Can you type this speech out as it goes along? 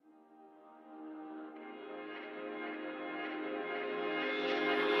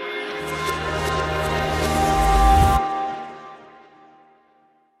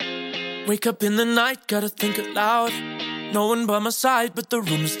Wake up in the night, gotta think aloud. No one by my side, but the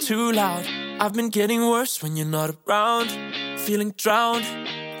room is too loud. I've been getting worse when you're not around. Feeling drowned,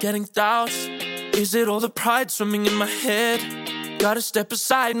 getting doubts. Is it all the pride swimming in my head? Gotta step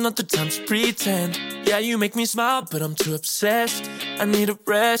aside, not the time to pretend. Yeah, you make me smile, but I'm too obsessed. I need a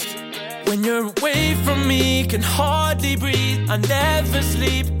rest. When you're away from me, can hardly breathe. I never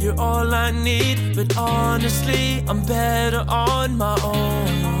sleep, you're all I need. But honestly, I'm better on my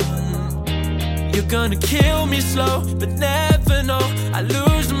own. You're gonna kill me slow, but never know. I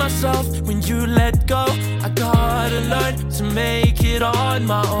lose myself when you let go. I gotta learn to make it on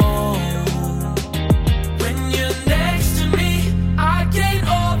my own. When you're next to me, I gain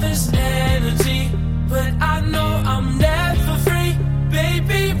all this energy, but I know I'm never free.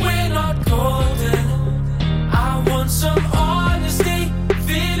 Baby, we're not golden. I want some honesty,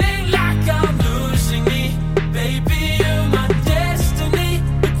 feeling like I'm losing me. Baby, you're my destiny,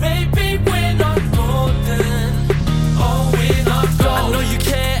 but baby, we're not golden. Oh, we're not golden. I know you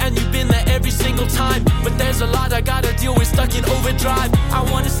care and you've been there every single time, but there's a lot I gotta deal with, stuck in overdrive. I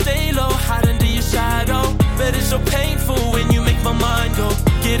wanna stay low, hide under your shadow, but it's so painful when you make my mind go.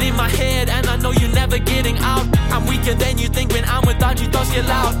 Get in my head and I know you're never getting out. I'm weaker than you think when I'm without you, thoughts get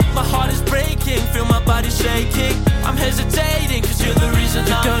loud. My heart is breaking, feel my body shaking. I'm hesitating cause you're the reason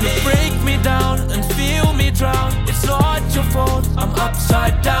you're gonna break me down and feel me drown. It's not your fault, I'm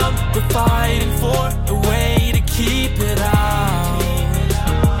upside down. We're fighting